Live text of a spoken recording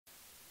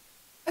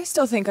I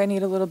still think I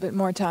need a little bit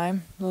more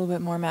time, a little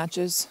bit more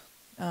matches.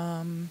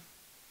 I mean,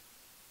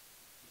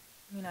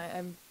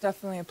 I'm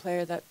definitely a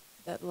player that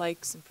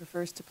likes and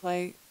prefers to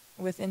play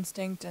with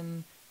instinct,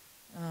 and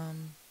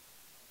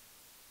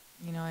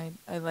you know,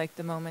 I like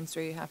the moments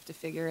where you have to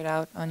figure it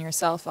out on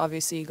yourself.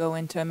 Obviously, you go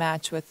into a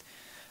match with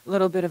a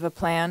little bit of a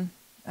plan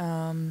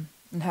and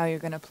how you're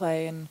going to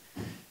play and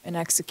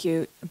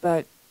execute,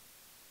 but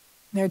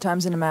there are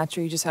times in a match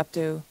where you just have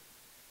to,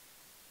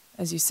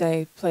 as you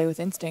say, play with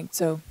instinct.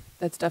 So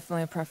that's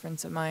definitely a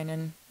preference of mine,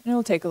 and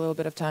it'll take a little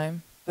bit of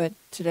time. But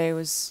today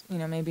was, you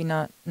know, maybe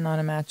not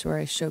a match where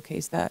I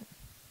showcased that.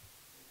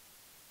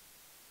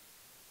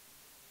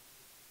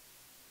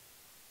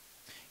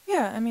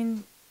 Yeah, I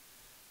mean,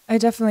 I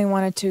definitely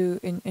wanted to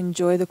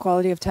enjoy the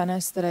quality of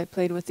tennis that I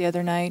played with the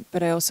other night,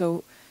 but I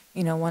also,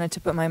 you know, wanted to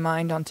put my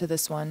mind onto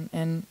this one.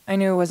 And I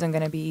knew it wasn't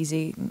going to be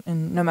easy.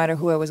 And no matter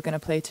who I was going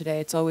to play today,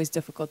 it's always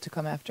difficult to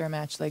come after a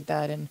match like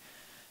that. And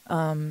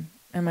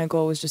my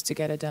goal was just to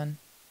get it done.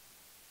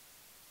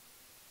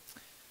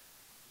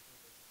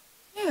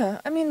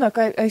 Yeah, I mean, look,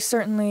 I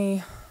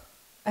certainly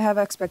I have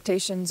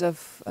expectations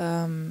of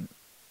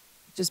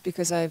just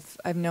because I've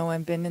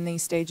been in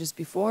these stages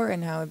before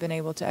and how I've been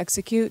able to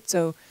execute.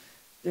 So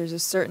there's a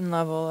certain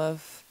level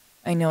of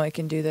I know I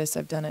can do this.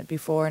 I've done it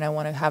before, and I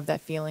want to have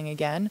that feeling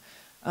again.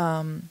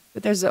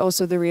 But there's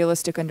also the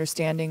realistic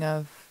understanding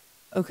of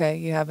okay,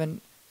 you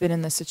haven't been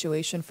in this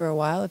situation for a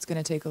while. It's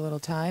going to take a little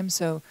time.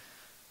 So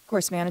of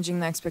course, managing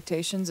the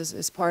expectations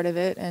is part of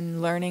it, and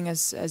learning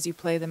as you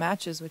play the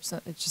matches, which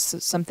it's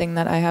just something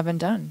that I haven't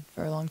done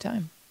for a long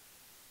time.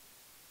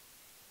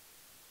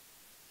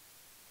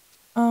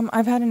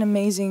 I've had an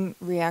amazing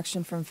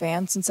reaction from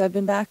fans since I've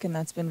been back, and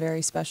that's been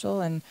very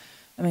special. And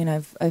I mean,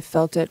 I've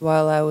felt it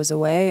while I was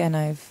away, and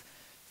I've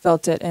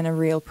felt it in a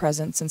real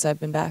presence since I've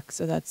been back.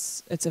 So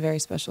it's a very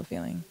special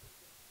feeling.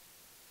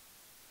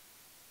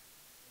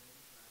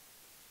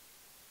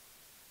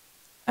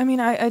 I mean,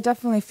 I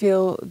definitely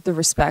feel the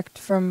respect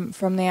from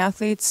the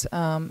athletes.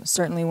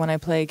 Certainly when I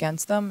play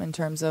against them, in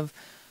terms of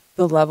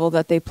the level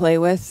that they play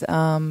with,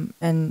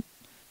 and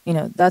you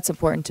know that's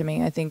important to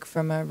me. I think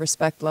from a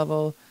respect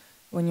level,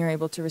 when you're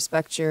able to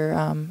respect your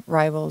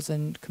rivals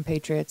and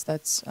compatriots,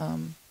 that's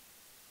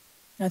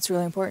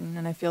really important,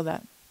 and I feel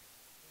that.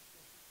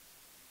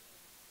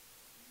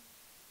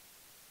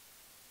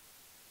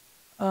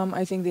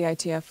 I think the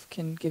ITF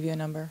can give you a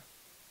number.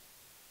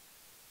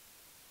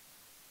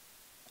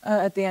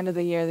 At the end of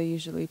the year, they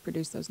usually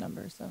produce those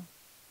numbers. So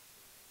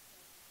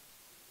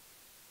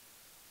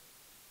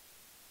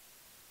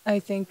I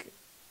think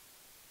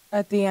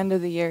at the end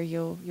of the year,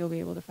 you'll be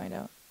able to find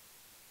out.